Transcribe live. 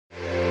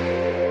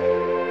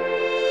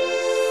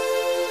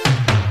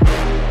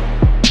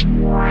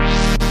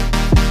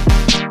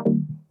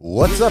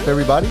What's up,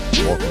 everybody?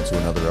 Welcome to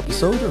another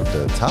episode of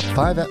the Top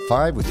 5 at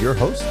 5 with your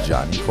host,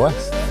 Johnny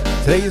Quest.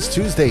 Today is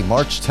Tuesday,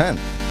 March 10th.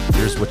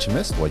 Here's what you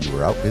missed while you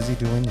were out busy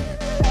doing you.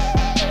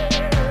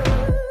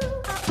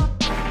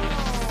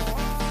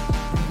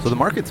 So the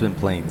market's been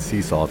playing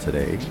seesaw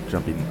today,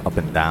 jumping up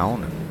and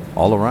down and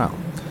all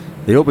around.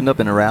 They opened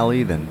up in a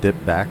rally, then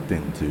dipped back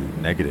into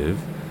negative,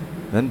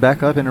 then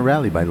back up in a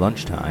rally by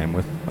lunchtime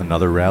with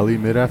another rally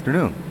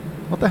mid-afternoon.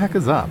 What the heck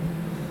is up?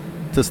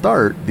 To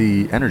start,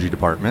 the Energy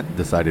Department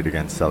decided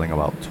against selling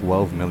about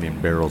 12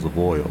 million barrels of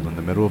oil in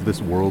the middle of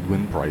this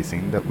whirlwind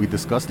pricing that we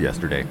discussed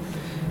yesterday.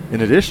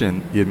 In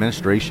addition, the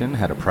administration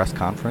had a press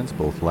conference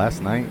both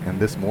last night and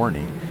this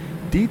morning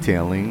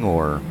detailing,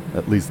 or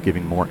at least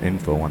giving more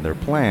info on their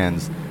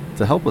plans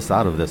to help us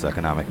out of this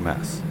economic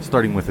mess,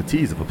 starting with a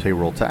tease of a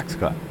payroll tax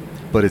cut.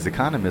 But as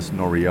economist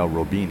Nouriel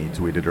Roubini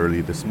tweeted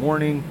early this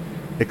morning,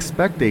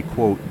 expect a,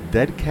 quote,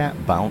 dead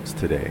cat bounce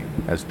today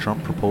as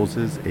Trump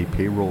proposes a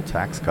payroll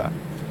tax cut.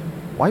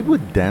 Why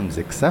would Dems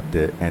accept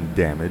it and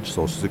damage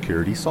Social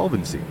Security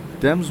solvency?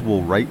 Dems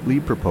will rightly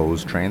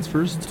propose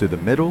transfers to the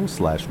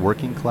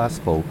middle/working class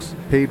folks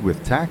paid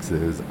with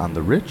taxes on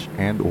the rich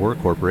and or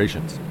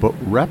corporations. But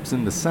reps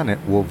in the Senate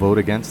will vote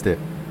against it.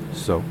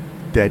 So,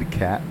 dead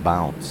cat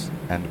bounce,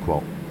 end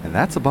quote. And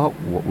that's about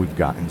what we've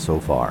gotten so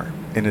far.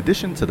 In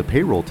addition to the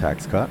payroll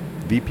tax cut,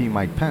 VP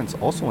Mike Pence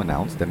also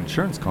announced that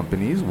insurance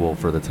companies will,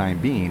 for the time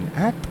being,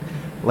 act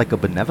like a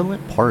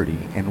benevolent party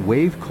and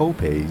waive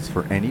copays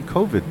for any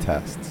COVID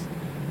tests.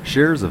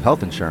 Shares of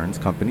health insurance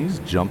companies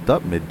jumped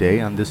up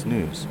midday on this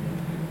news.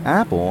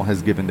 Apple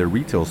has given their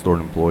retail store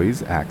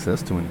employees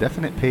access to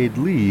indefinite paid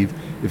leave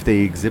if they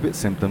exhibit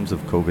symptoms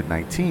of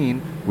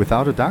COVID-19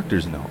 without a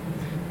doctor's note.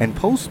 And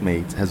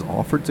Postmates has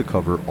offered to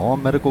cover all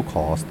medical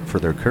costs for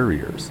their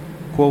couriers.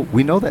 Quote,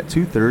 we know that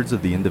 2/3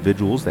 of the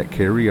individuals that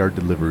carry our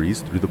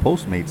deliveries through the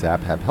Postmates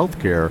app have health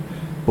care,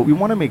 but we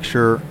want to make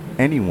sure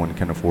anyone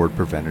can afford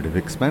preventative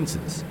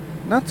expenses.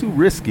 Not too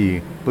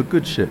risky, but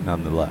good shit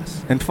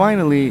nonetheless. And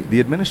finally, the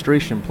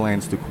administration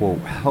plans to,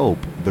 quote, help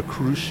the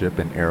cruise ship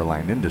and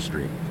airline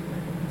industry.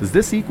 Does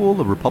this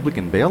equal a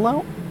Republican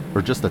bailout,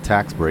 or just a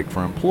tax break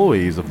for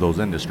employees of those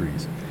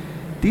industries?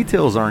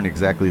 Details aren't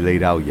exactly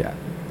laid out yet.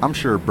 I'm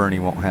sure Bernie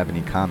won't have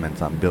any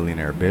comments on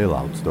billionaire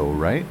bailouts though,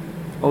 right?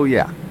 Oh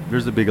yeah,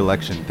 there's a big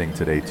election thing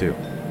today too.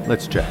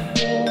 Let's check.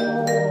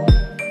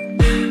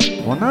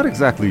 Well, not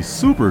exactly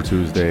Super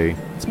Tuesday,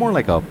 it's more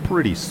like a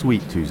pretty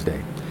sweet Tuesday.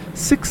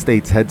 6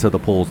 states head to the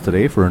polls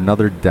today for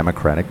another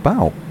Democratic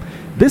bout.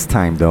 This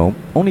time though,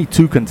 only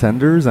 2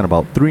 contenders and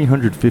about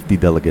 350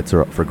 delegates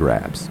are up for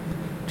grabs.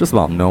 Just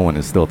about no one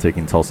is still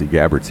taking Tulsi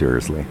Gabbard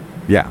seriously.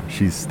 Yeah,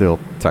 she's still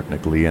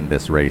technically in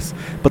this race.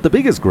 But the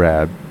biggest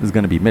grab is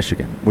going to be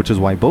Michigan, which is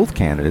why both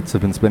candidates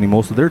have been spending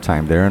most of their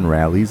time there in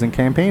rallies and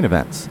campaign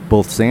events.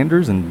 Both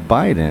Sanders and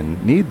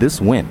Biden need this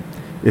win.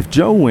 If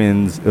Joe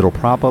wins, it'll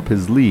prop up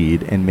his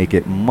lead and make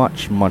it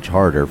much, much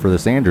harder for the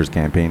Sanders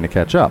campaign to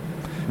catch up.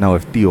 Now,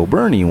 if Theo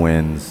Bernie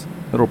wins,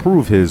 it'll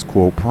prove his,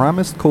 quote,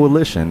 promised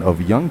coalition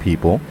of young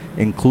people,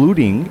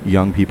 including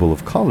young people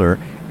of color,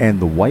 and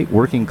the white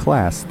working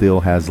class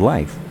still has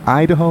life.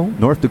 Idaho,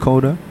 North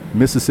Dakota,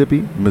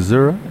 Mississippi,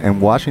 Missouri,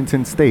 and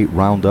Washington State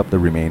round up the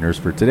remainers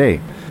for today.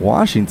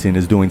 Washington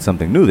is doing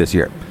something new this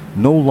year.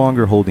 No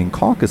longer holding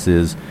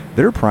caucuses,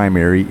 their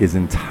primary is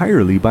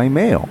entirely by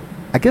mail.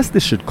 I guess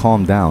this should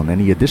calm down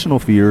any additional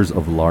fears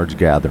of large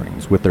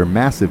gatherings with their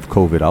massive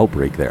COVID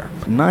outbreak there.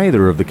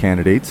 Neither of the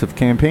candidates have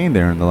campaigned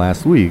there in the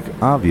last week,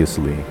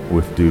 obviously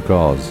with due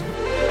cause.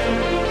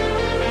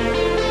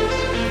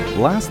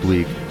 Last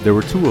week, there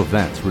were 2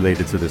 events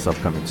related to this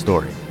upcoming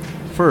story.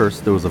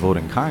 First, there was a vote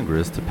in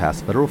Congress to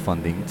pass federal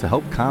funding to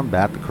help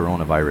combat the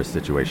coronavirus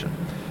situation.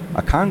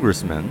 A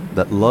congressman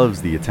that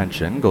loves the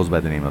attention, goes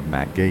by the name of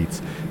Matt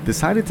Gaetz,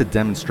 decided to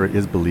demonstrate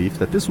his belief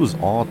that this was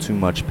all too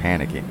much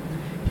panicking.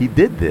 He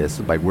did this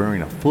by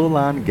wearing a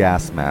full-on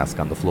gas mask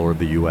on the floor of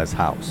the U.S.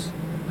 House.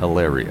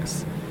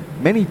 Hilarious.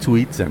 Many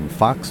tweets and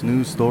Fox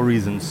News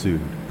stories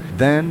ensued.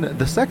 Then,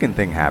 the second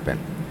thing happened.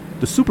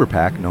 The super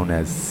PAC, known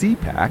as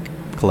CPAC,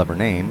 clever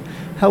name,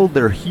 held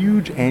their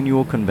huge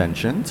annual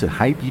convention to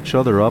hype each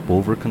other up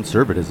over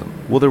conservatism.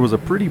 Well, there was a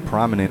pretty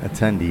prominent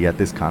attendee at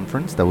this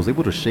conference that was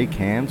able to shake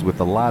hands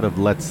with a lot of,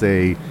 let's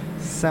say,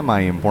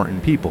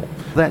 semi-important people.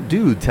 That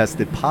dude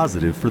tested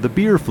positive for the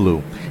beer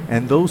flu,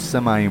 and those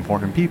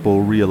semi-important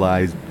people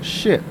realized,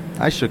 shit,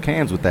 I shook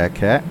hands with that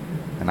cat,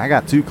 and I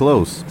got too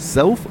close.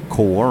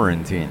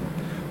 Self-quarantine.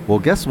 Well,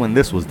 guess when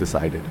this was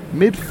decided?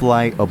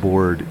 Mid-flight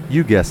aboard,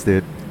 you guessed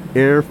it,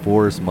 Air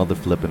Force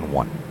Motherflippin'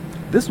 One.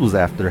 This was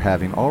after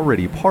having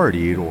already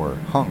partied or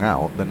hung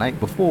out the night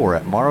before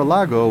at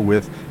Mar-a-Lago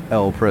with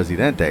El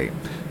Presidente.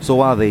 So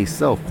while they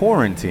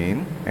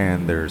self-quarantine,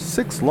 and there's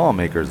 6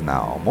 lawmakers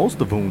now, most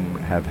of whom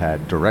have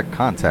had direct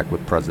contact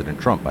with President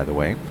Trump, by the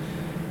way,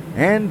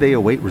 and they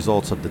await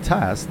results of the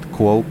test,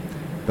 quote,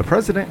 the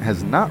president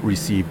has not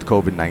received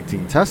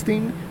COVID-19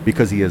 testing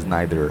because he has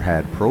neither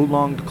had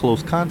prolonged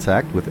close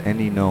contact with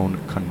any known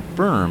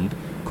confirmed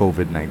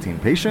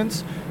COVID-19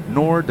 patients,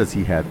 nor does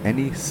he have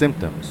any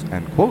symptoms,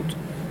 end quote.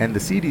 and the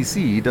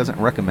CDC doesn't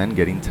recommend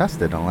getting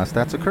tested unless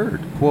that's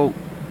occurred. Quote,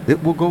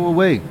 "It will go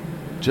away.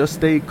 Just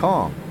stay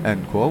calm,"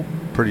 end quote.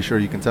 Pretty sure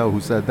you can tell who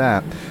said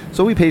that.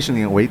 So we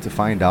patiently wait to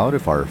find out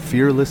if our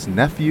fearless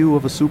nephew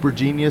of a super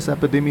genius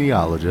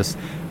epidemiologist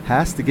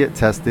has to get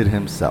tested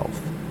himself.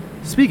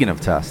 Speaking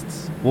of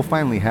tests, we'll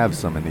finally have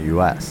some in the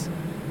US.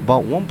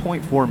 About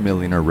 1.4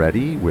 million are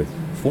ready, with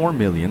 4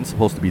 million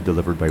supposed to be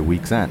delivered by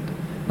week's end.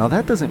 Now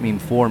that doesn't mean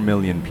 4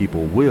 million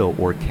people will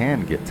or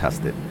can get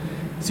tested.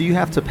 So you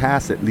have to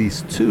pass at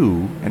least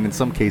 2, and in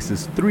some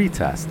cases 3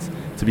 tests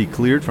to be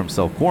cleared from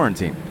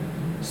self-quarantine.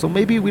 So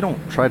maybe we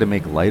don't try to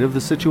make light of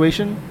the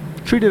situation,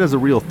 treat it as a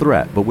real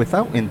threat, but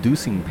without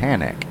inducing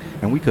panic,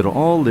 and we could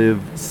all live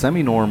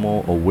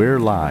semi-normal, aware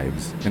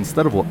lives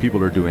instead of what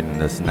people are doing in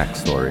this next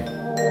story.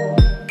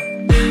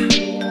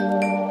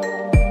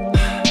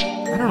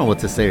 I don't know what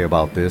to say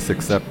about this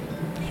except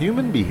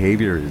human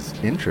behavior is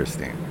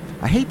interesting.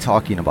 I hate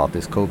talking about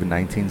this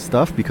COVID-19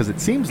 stuff because it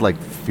seems like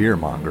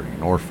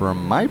fear-mongering, or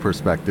from my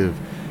perspective,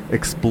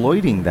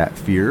 exploiting that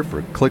fear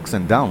for clicks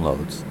and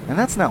downloads. And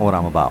that's not what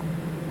I'm about.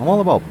 I'm all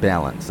about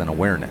balance and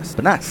awareness,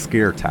 but not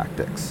scare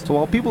tactics. So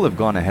while people have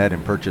gone ahead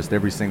and purchased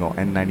every single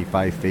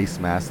N95 face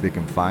mask they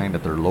can find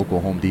at their local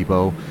Home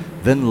Depot,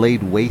 then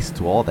laid waste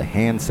to all the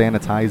hand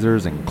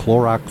sanitizers and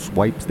Clorox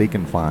wipes they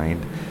can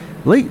find,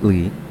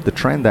 lately, the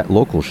trend at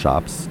local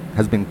shops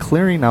has been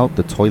clearing out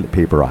the toilet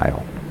paper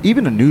aisle.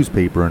 Even a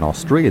newspaper in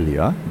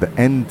Australia, the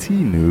NT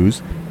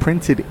News,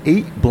 printed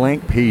 8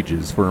 blank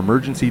pages for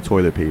emergency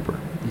toilet paper.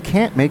 You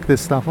can't make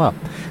this stuff up.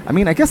 I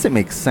mean, I guess it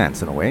makes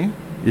sense in a way.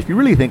 If you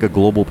really think a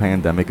global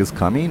pandemic is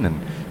coming and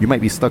you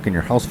might be stuck in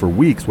your house for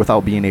weeks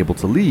without being able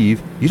to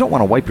leave, you don't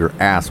want to wipe your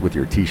ass with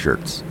your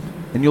t-shirts.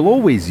 And you'll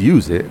always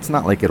use it, it's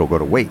not like it'll go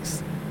to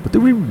waste. But do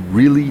we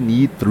really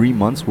need 3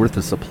 months worth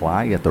of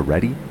supply at the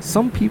ready?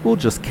 Some people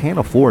just can't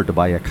afford to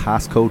buy a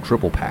Costco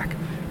triple pack,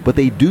 but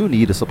they do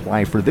need a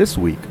supply for this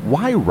week.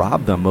 Why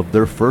rob them of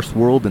their first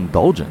world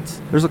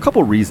indulgence? There's a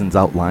couple reasons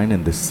outlined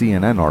in this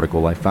CNN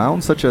article I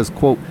found, such as,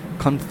 quote,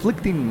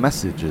 conflicting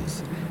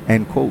messages,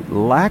 and, quote,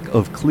 lack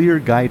of clear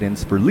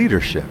guidance for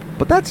leadership.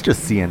 But that's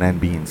just CNN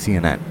being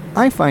CNN.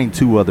 I find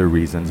 2 other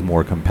reasons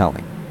more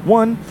compelling.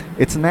 1,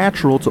 it's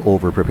natural to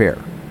over-prepare.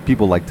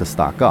 People like to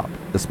stock up,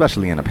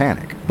 especially in a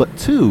panic. But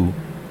 2,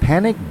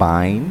 panic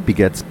buying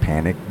begets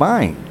panic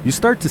buying. You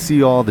start to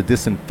see all the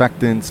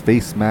disinfectants,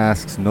 face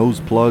masks, nose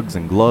plugs,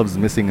 and gloves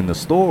missing in the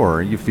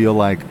store. You feel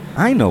like,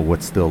 I know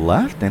what's still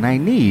left, and I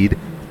need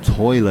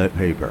toilet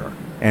paper.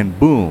 And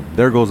boom,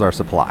 there goes our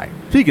supply.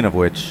 Speaking of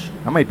which,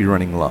 I might be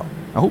running low.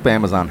 I hope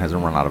Amazon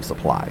hasn't run out of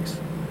supplies.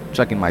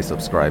 Checking my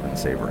subscribe and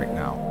save right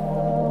now.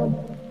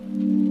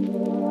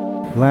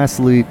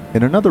 Lastly,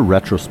 in another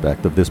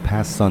retrospect of this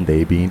past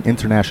Sunday being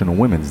International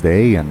Women's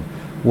Day, and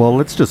well,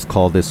 let's just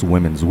call this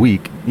Women's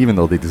Week, even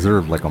though they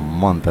deserve like a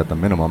month at the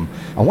minimum,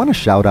 I want to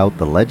shout out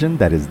the legend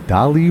that is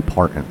Dolly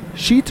Parton.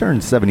 She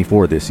turned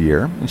 74 this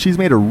year, and she's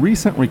made a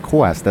recent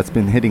request that's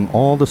been hitting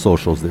all the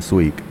socials this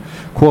week.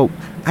 Quote,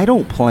 I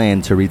don't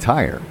plan to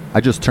retire. I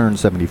just turned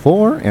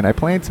 74, and I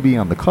plan to be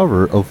on the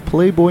cover of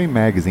Playboy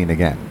magazine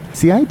again.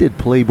 See, I did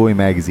Playboy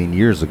magazine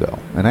years ago,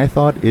 and I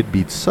thought it'd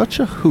be such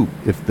a hoot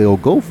if they'll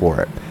go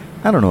for it.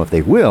 I don't know if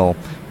they will,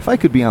 if I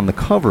could be on the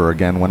cover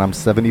again when I'm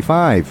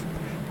 75.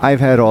 I've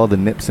had all the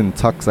nips and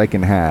tucks I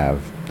can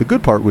have. The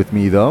good part with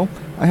me, though,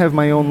 I have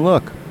my own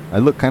look. I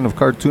look kind of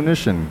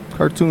cartoonish, and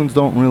cartoons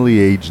don't really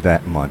age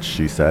that much,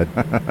 she said.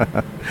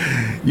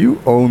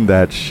 You own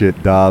that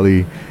shit,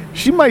 Dolly.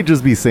 She might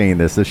just be saying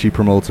this as she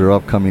promotes her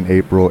upcoming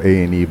April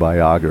A&E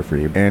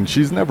biography, and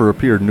she's never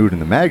appeared nude in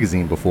the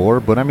magazine before,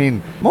 but I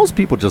mean, most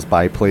people just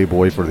buy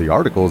Playboy for the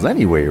articles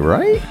anyway,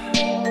 right?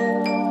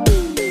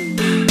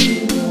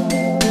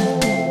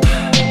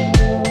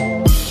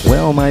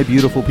 Well, my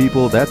beautiful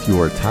people, that's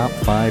your top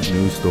 5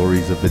 news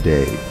stories of the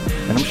day.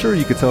 And I'm sure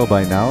you could tell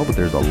by now, but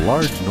there's a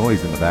large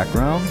noise in the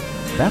background.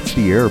 That's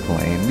the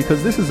airplane,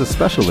 because this is a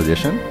special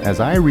edition as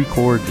I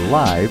record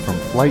live from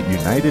Flight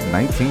United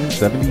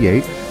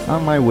 1978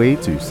 on my way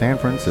to San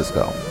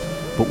Francisco.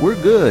 But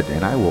we're good,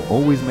 and I will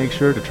always make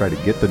sure to try to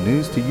get the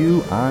news to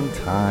you on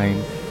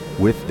time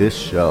with this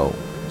show.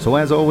 So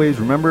as always,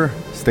 remember,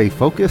 stay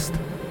focused,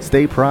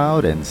 stay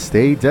proud, and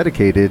stay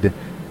dedicated.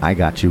 I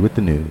got you with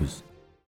the news.